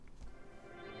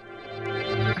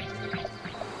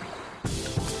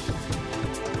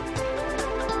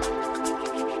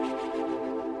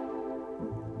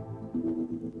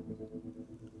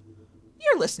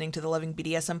listening to the Loving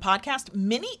BDSM podcast,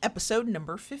 mini episode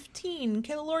number 15.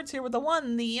 Kayla Lords here with the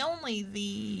one, the only,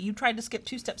 you tried to skip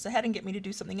 2 steps ahead and get me to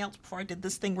do something else before I did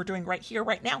this thing we're doing right here,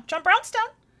 right now. John Brownstone.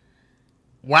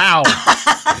 Wow.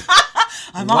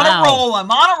 I'm on a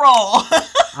roll.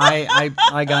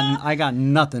 I got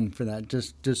nothing for that.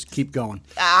 Just keep going.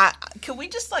 Can we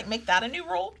just make that a new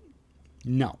rule?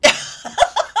 No.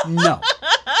 No.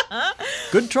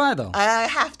 Good try, though. I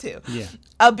have to. Yeah.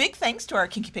 A big thanks to our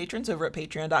kinky patrons over at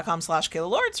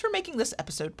patreon.com/KaylaLords for making this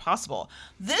episode possible.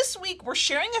 This week, we're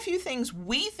sharing a few things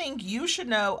we think you should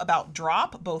know about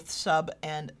drop, both sub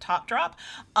and top drop.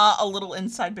 A little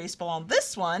inside baseball on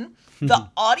this one. The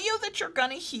audio that you're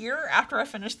going to hear after I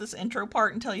finish this intro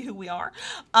part and tell you who we are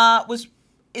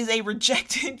is a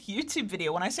rejected YouTube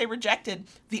video. When I say rejected,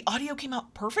 the audio came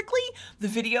out perfectly. The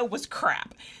video was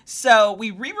crap. So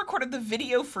we re-recorded the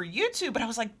video for YouTube, but I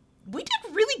was like, we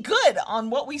did really good on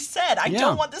what we said. I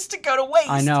don't want this to go to waste.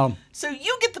 I know. So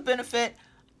you get the benefit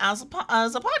as a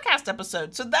podcast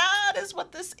episode. So that is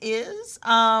what this is.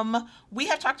 We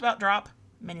have talked about drop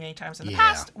many times in the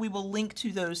past. We will link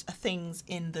to those things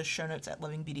in the show notes at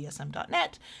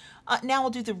lovingbdsm.net. Now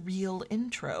we'll do the real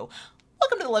intro.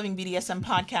 Welcome to the Loving BDSM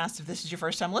podcast. If this is your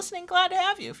first time listening, glad to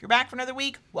have you. If you're back for another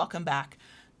week, welcome back.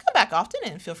 Come back often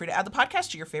and feel free to add the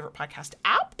podcast to your favorite podcast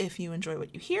app if you enjoy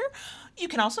what you hear. You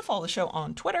can also follow the show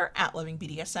on Twitter at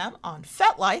LovingBDSM, on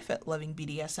FetLife at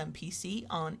LovingBDSMPC,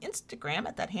 on Instagram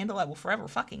at that handle I will forever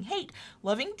fucking hate,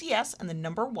 LovingDS and the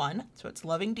number 1, so it's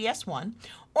LovingDS1,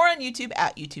 or on YouTube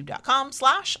at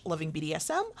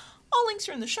youtube.com/LovingBDSM. All links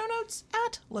are in the show notes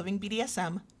at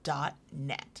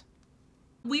LovingBDSM.net.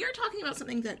 We are talking about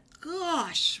something that,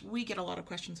 gosh, we get a lot of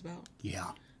questions about.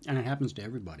 Yeah. And it happens to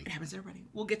everybody. It happens to everybody.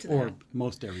 We'll get to that. Or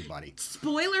most everybody.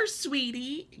 Spoiler,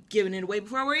 sweetie. Giving it away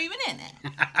before we're even in it.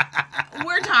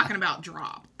 We're talking about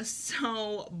drop.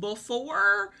 So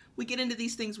before we get into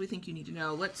these things we think you need to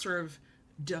know, let's sort of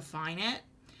define it.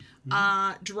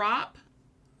 Drop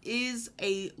is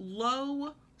a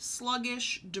low,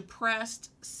 sluggish, depressed,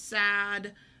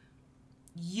 sad,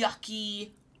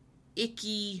 yucky,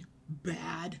 icky,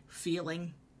 bad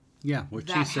feeling. Yeah, what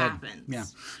that she said. Happens. Yeah.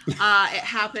 It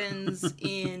happens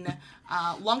in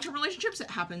long-term relationships.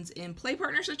 It happens in play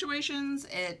partner situations.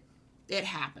 It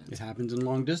happens. It happens in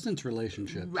long-distance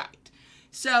relationships. Right.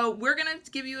 So we're going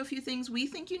to give you a few things we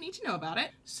think you need to know about it.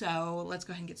 So let's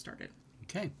go ahead and get started.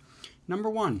 Okay. Number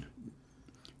 1.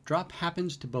 Drop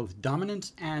happens to both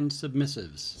dominants and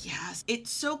submissives. Yes. It's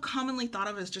so commonly thought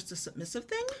of as just a submissive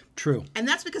thing. True. And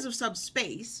that's because of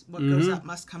subspace. What goes up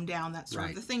must come down. That's sort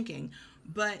of the thinking.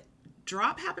 But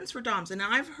drop happens for doms. And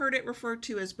I've heard it referred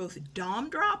to as both dom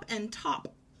drop and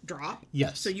top drop.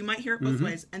 Yes. So you might hear it both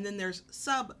ways. And then there's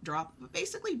sub drop. But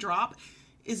basically drop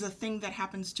is a thing that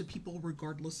happens to people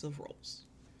regardless of roles.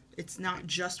 It's not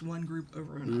just one group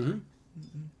over another.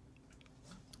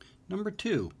 Number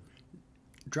 2.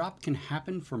 Drop can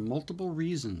happen for multiple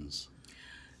reasons.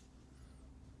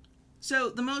 So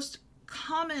the most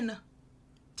common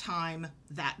time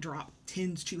that drop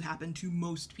tends to happen to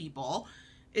most people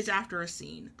is after a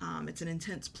scene. It's an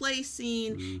intense play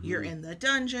scene. You're in the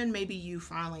dungeon. Maybe you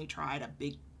finally tried a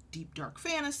big, deep, dark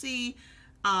fantasy.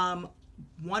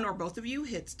 One or both of you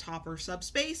hits top or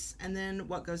subspace, and then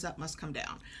what goes up must come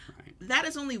down. Right. That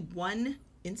is only one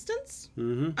instance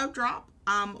of drop.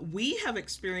 We have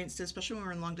experienced, especially when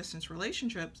we're in long-distance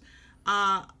relationships,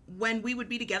 when we would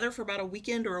be together for about a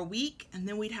weekend or a week, and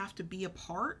then we'd have to be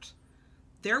apart.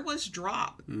 There was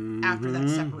drop after that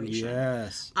separation.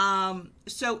 Yes.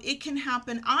 So it can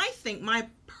happen. I think my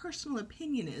personal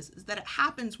opinion is that it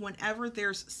happens whenever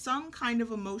there's some kind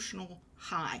of emotional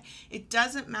high. It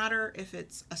doesn't matter if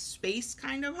it's a space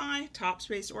kind of high, top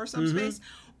space or subspace,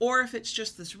 or if it's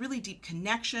just this really deep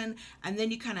connection, and then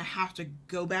you kind of have to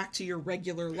go back to your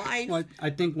regular life. Well,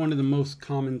 I think one of the most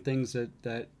common things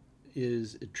that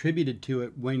is attributed to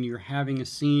it when you're having a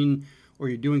scene or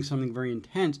you're doing something very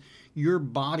intense, your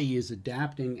body is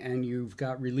adapting and you've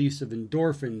got release of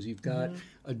endorphins, you've got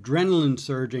adrenaline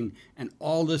surging, and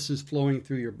all this is flowing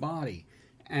through your body.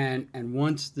 And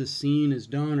once the scene is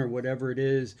done or whatever it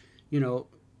is,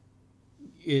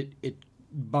 it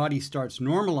body starts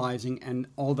normalizing and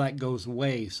all that goes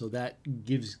away. So that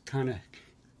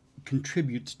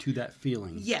contributes to that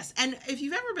feeling. Yes, and if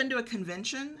you've ever been to a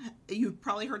convention, you've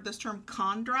probably heard this term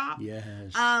con drop.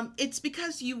 Yes. It's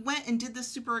because you went and did this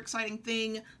super exciting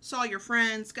thing, saw your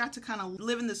friends, got to kind of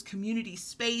live in this community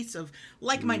space of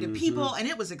like-minded people, and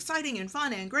it was exciting and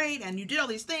fun and great, and you did all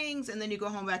these things, and then you go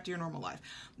home back to your normal life.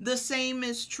 The same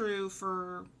is true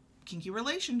for kinky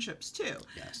relationships too.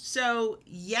 Yes. So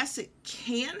yes, it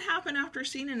can happen after a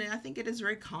scene, and I think it is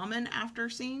very common after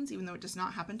scenes, even though it does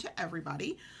not happen to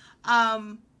everybody.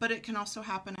 But it can also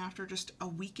happen after just a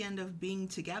weekend of being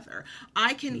together.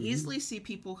 I can easily see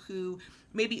people who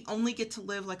maybe only get to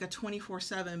live like a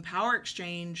 24/7 power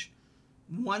exchange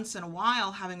once in a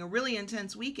while, having a really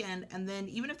intense weekend, and then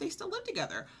even if they still live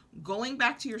together, going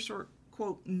back to your sort of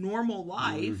quote normal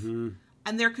life,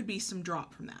 and there could be some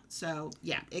drop from that. So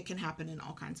yeah, it can happen in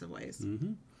all kinds of ways.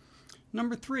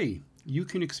 Number 3, you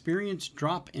can experience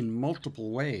drop in multiple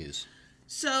ways.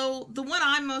 So the one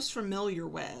I'm most familiar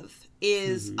with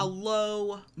is a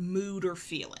low mood or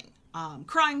feeling.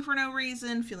 Crying for no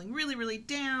reason, feeling really, really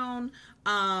down,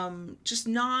 just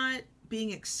not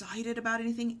being excited about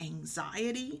anything,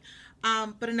 anxiety.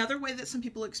 But another way that some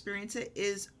people experience it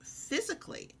is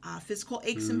physically, physical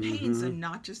aches and pains, and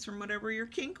not just from whatever your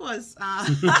kink was,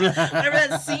 whatever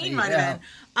that scene might have been.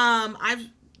 I've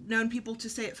known people to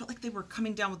say it felt like they were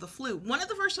coming down with the flu. One of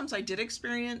the first times I did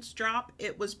experience drop,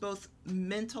 it was both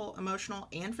mental, emotional,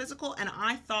 and physical, and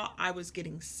I thought I was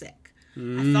getting sick.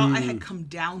 I thought I had come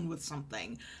down with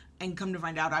something, and come to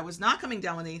find out I was not coming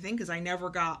down with anything because I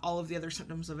never got all of the other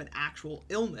symptoms of an actual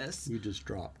illness. You just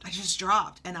dropped. I just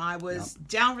dropped, and I was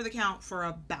down for the count for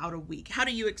about a week. How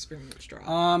do you experience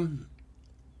drop?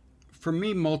 For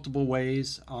me, multiple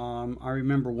ways. I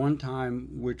remember one time,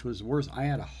 which was worse, I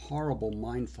had a horrible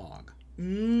mind fog.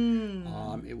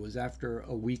 It was after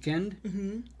a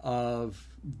weekend of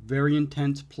very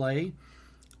intense play.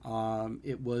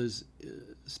 It was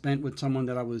spent with someone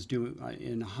that I was doing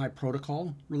in a high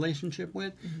protocol relationship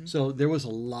with. So there was a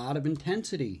lot of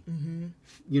intensity,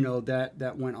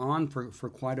 that went on for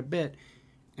quite a bit.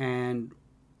 And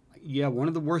yeah, one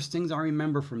of the worst things I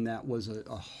remember from that was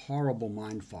a horrible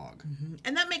mind fog.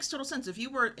 And that makes total sense. If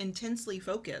you were intensely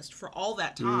focused for all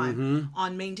that time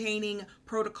on maintaining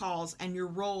protocols and your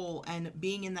role and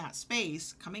being in that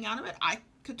space, coming out of it, I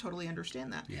could totally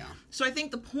understand that. Yeah. So I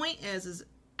think the point is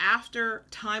after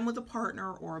time with a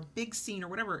partner or a big scene or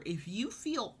whatever, if you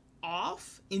feel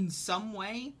off in some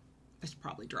way, it's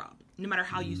probably drop, no matter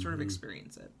how you sort of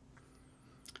experience it.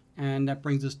 And that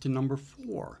brings us to number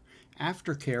 4.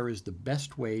 Aftercare is the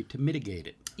best way to mitigate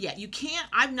it. Yeah, you can't,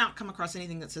 I've not come across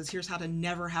anything that says here's how to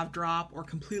never have drop or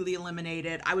completely eliminate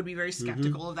it. I would be very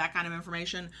skeptical of that kind of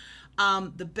information.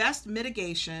 The best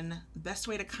mitigation, the best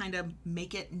way to kind of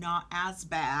make it not as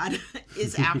bad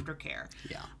is aftercare.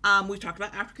 We've talked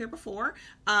about aftercare before.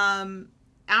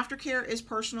 Aftercare is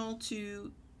personal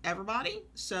to everybody.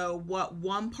 So what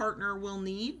one partner will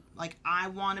need, like I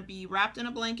want to be wrapped in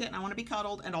a blanket and I want to be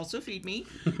cuddled and also feed me.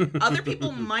 Other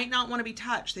people might not want to be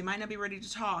touched. They might not be ready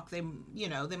to talk. They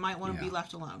might want to be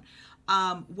left alone.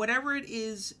 Whatever it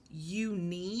is you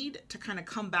need to kind of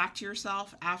come back to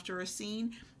yourself after a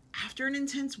scene, after an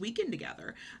intense weekend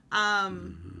together,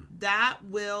 that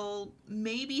will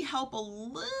maybe help a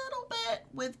little bit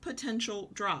with potential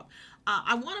drop.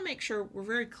 I want to make sure we're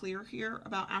very clear here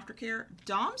about aftercare.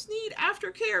 Doms need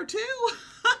aftercare too.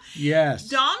 Yes.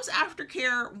 Doms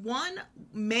aftercare, one,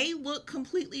 may look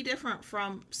completely different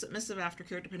from submissive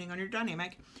aftercare depending on your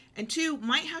dynamic, and 2,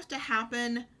 might have to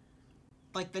happen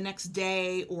like the next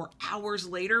day or hours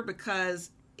later,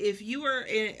 because if you are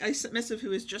a submissive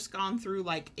who has just gone through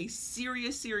like a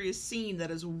serious scene that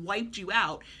has wiped you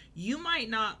out, you might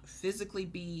not physically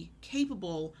be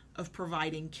capable of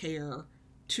providing care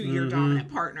to your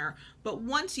dominant partner. But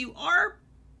once you are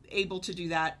able to do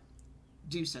that,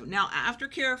 do so. Now,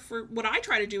 aftercare, for what I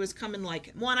try to do is come in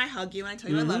like, one, I hug you and I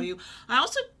tell you I love you. I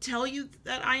also tell you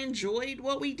that I enjoyed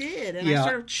what we did, and I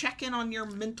sort of check in on your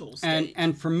mental state.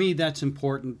 And for me, that's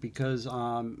important because,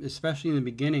 especially in the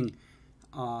beginning,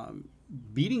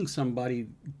 beating somebody,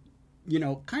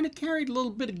 kind of carried a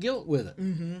little bit of guilt with it.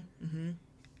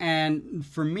 And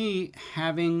for me,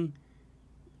 having,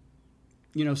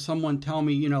 someone tell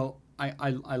me,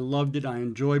 I loved it, I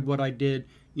enjoyed what I did,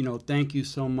 thank you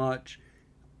so much.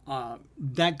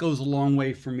 That goes a long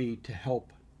way for me to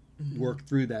help work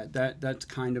through that. That's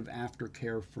kind of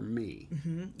aftercare for me.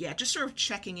 Yeah, just sort of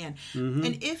checking in.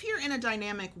 And if you're in a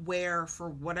dynamic where, for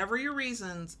whatever your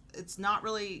reasons, it's not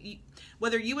really,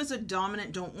 whether you as a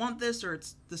dominant don't want this, or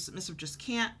it's the submissive just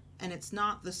can't, and it's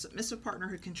not the submissive partner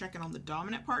who can check in on the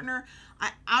dominant partner,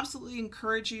 I absolutely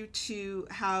encourage you to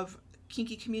have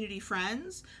kinky community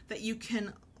friends that you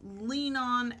can lean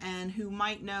on and who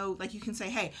might know, like you can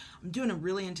say, hey, I'm doing a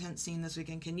really intense scene this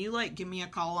weekend. Can you give me a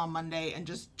call on Monday and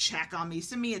just check on me?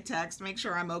 Send me a text, make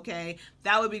sure I'm okay.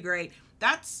 That would be great.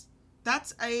 That's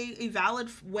a valid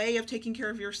way of taking care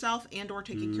of yourself and or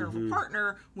taking care of a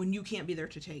partner when you can't be there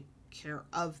to take care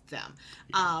of them.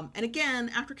 And again,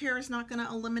 aftercare is not going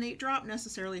to eliminate drop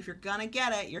necessarily. If you're going to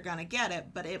get it, you're going to get it,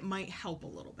 but it might help a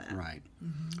little bit. Right.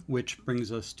 Mm-hmm. Which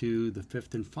brings us to the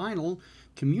fifth and final.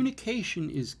 Communication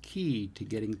is key to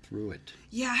getting through it.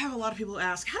 Yeah, I have a lot of people who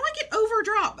ask, how do I get over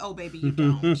drop? Oh, baby, you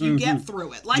don't. You get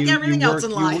through it. Like everything else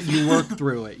in life. You work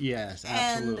through it. Yes,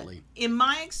 absolutely. And in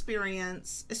my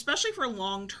experience, especially for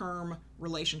long-term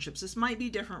relationships, this might be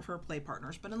different for play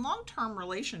partners, but in long-term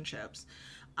relationships,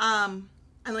 and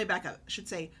let me back up. I should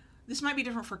say, this might be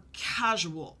different for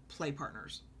casual play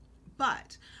partners,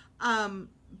 but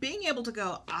being able to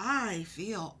go, I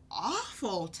feel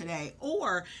awful today,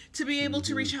 or to be able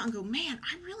to reach out and go, man,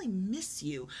 I really miss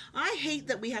you. I hate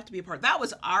that we have to be apart. That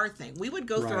was our thing. We would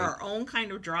go through our own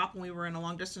kind of drop when we were in a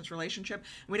long distance relationship,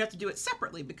 and we'd have to do it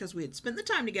separately because we had spent the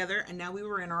time together and now we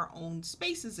were in our own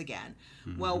spaces again.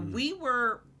 Well, we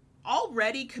were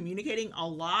already communicating a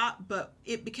lot, but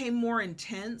it became more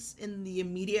intense in the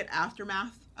immediate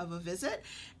aftermath of a visit,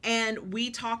 and we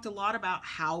talked a lot about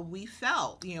how we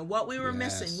felt, what we were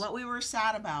missing, what we were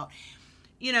sad about.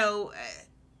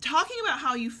 Talking about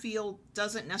how you feel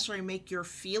doesn't necessarily make your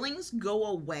feelings go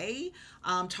away.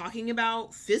 Talking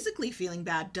about physically feeling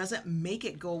bad doesn't make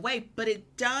it go away, but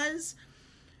it does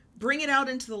bring it out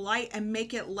into the light and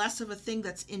make it less of a thing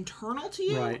that's internal to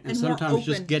you. Right, and sometimes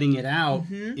just getting it out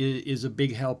is a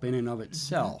big help in and of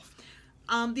itself.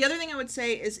 The other thing I would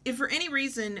say is if for any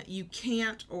reason you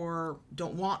can't or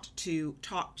don't want to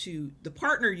talk to the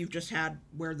partner you've just had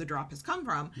where the drop has come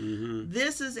from,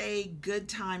 this is a good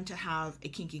time to have a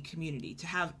kinky community, to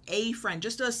have a friend,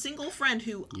 just a single friend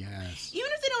who, even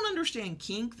if they don't understand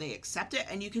kink, they accept it,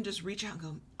 and you can just reach out and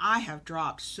go, I have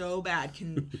dropped so bad.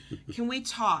 Can we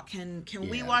talk? Can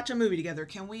we watch a movie together?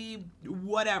 Can we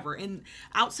whatever? And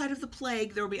outside of the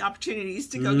plague, there will be opportunities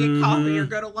to go get coffee or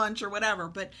go to lunch or whatever.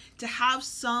 But to have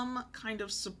some kind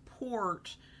of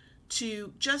support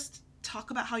to just talk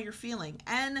about how you're feeling.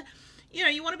 And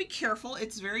you want to be careful.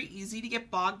 It's very easy to get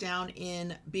bogged down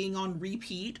in being on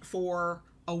repeat for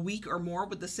a week or more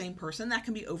with the same person. That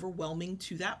can be overwhelming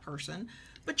to that person.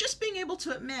 But just being able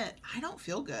to admit, I don't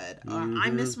feel good, or I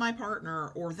miss my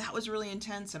partner, or that was really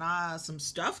intense and some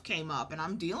stuff came up and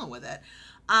I'm dealing with it.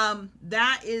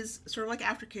 That is sort of like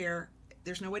aftercare.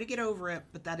 There's no way to get over it,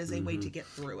 but that is a way to get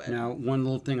through it. Now, one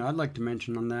little thing I'd like to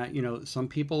mention on that, some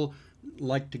people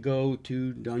like to go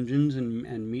to dungeons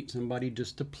and meet somebody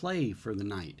just to play for the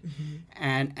night.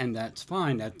 And that's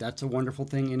fine. That's a wonderful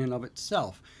thing in and of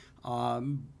itself.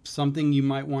 Something you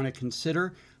might want to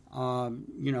consider,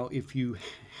 if you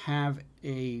have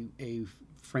a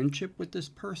friendship with this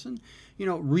person,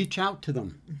 reach out to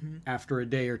them after a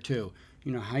day or two.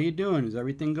 How you doing? Is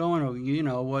everything going? Or,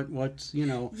 what's. Check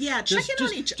in on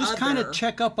each other. Just kind of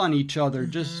check up on each other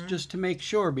just to make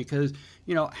sure, because,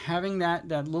 having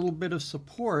that little bit of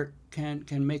support can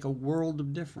make a world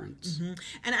of difference.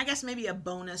 And I guess maybe a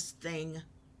bonus thing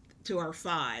to our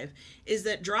 5 is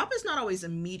that drop is not always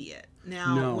immediate.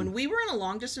 Now, when we were in a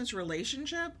long distance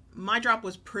relationship, my drop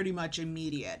was pretty much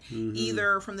immediate.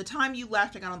 Either from the time you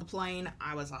left, I got on the plane,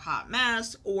 I was a hot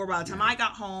mess, or by the time I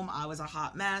got home, I was a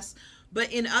hot mess.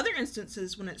 But in other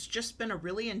instances, when it's just been a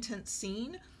really intense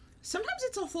scene, sometimes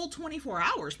it's a full 24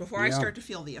 hours before I start to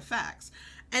feel the effects.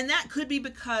 And that could be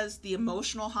because the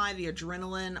emotional high, the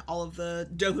adrenaline, all of the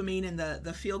dopamine and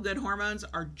the feel-good hormones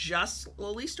are just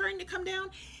slowly starting to come down.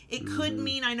 It could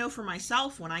mean, I know for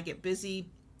myself, when I get busy,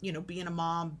 being a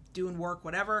mom, doing work,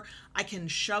 whatever, I can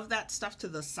shove that stuff to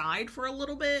the side for a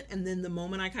little bit, and then the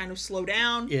moment I kind of slow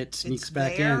down, it sneaks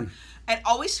back in. It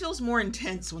always feels more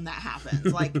intense when that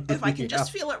happens. Like, if I can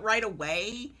just feel it right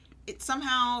away, it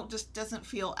somehow just doesn't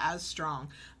feel as strong.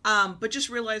 But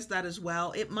just realize that as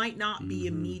well. It might not be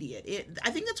immediate. I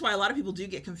think that's why a lot of people do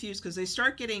get confused, because they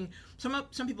start getting, some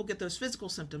people get those physical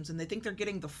symptoms and they think they're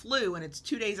getting the flu, and it's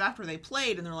 2 days after they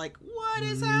played and they're like, what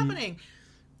is happening?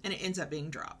 And it ends up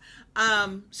being drop.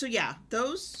 So yeah,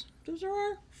 those are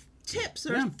our tips.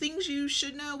 There are things you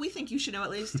should know. We think you should know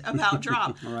at least about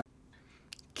drop. All right.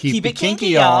 Keep it kinky,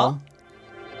 y'all.